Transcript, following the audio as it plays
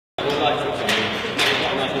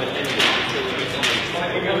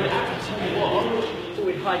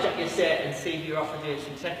hijack your set and see if you're up for doing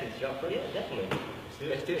some seconds, you up for it? Yeah, definitely.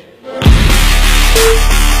 Let's do it.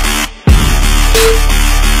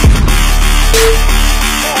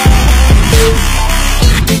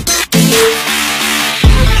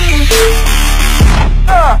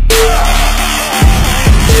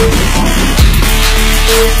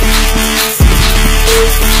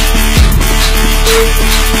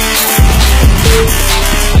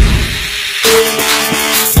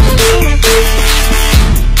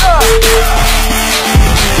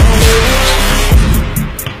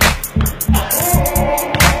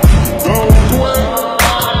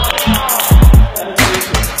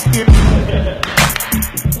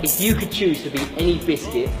 If you could choose to be any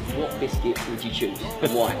biscuit, what biscuit would you choose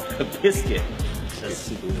and why? A biscuit. That's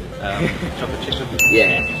simple. Chocolate chip cookie.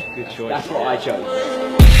 Yeah, Good choice. that's what I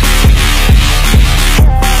chose.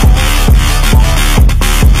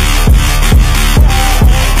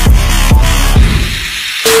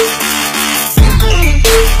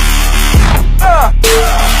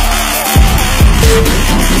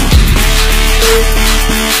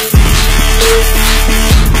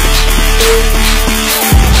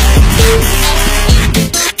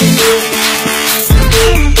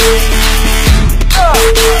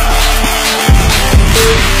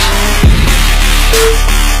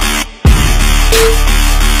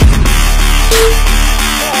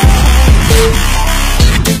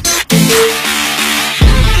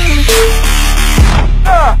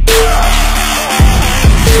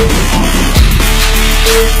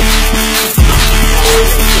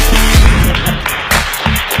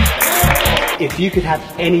 If you could have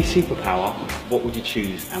any superpower, what would you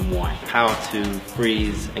choose and why? Power to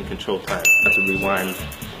freeze and control time. How to rewind,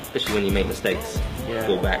 especially when you make mistakes. Yeah.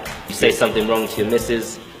 Go back. You say something wrong to your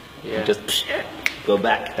missus, you just go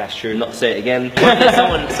back. That's true. Not say it again.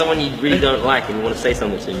 someone you really don't like and you want to say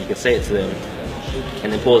something to them, you can say it to them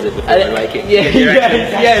and then pause it before they like it. Yeah.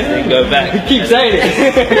 Then go back. Keep saying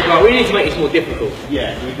it. Right, we need to make this more difficult.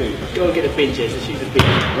 Yeah, we do. Go and get the benches and shoot the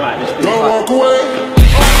bench. Right, let's do it. Don't walk away.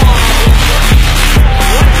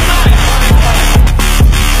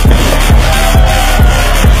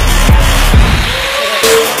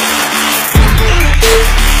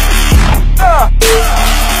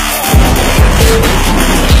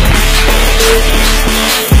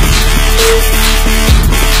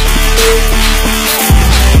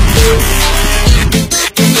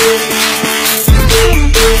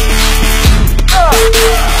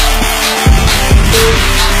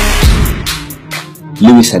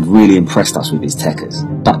 Lewis had really impressed us with his techers.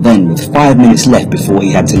 But then, with 5 minutes left before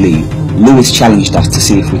he had to leave, Lewis challenged us to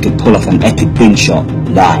see if we could pull off an epic bin shot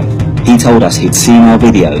live. He told us he'd seen our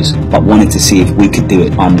videos, but wanted to see if we could do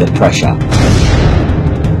it under pressure.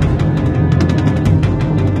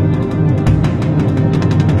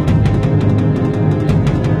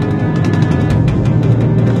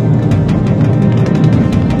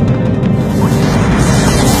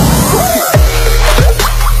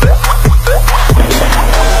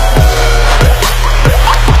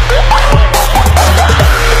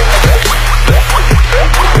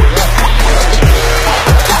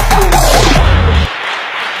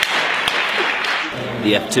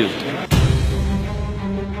 The F2.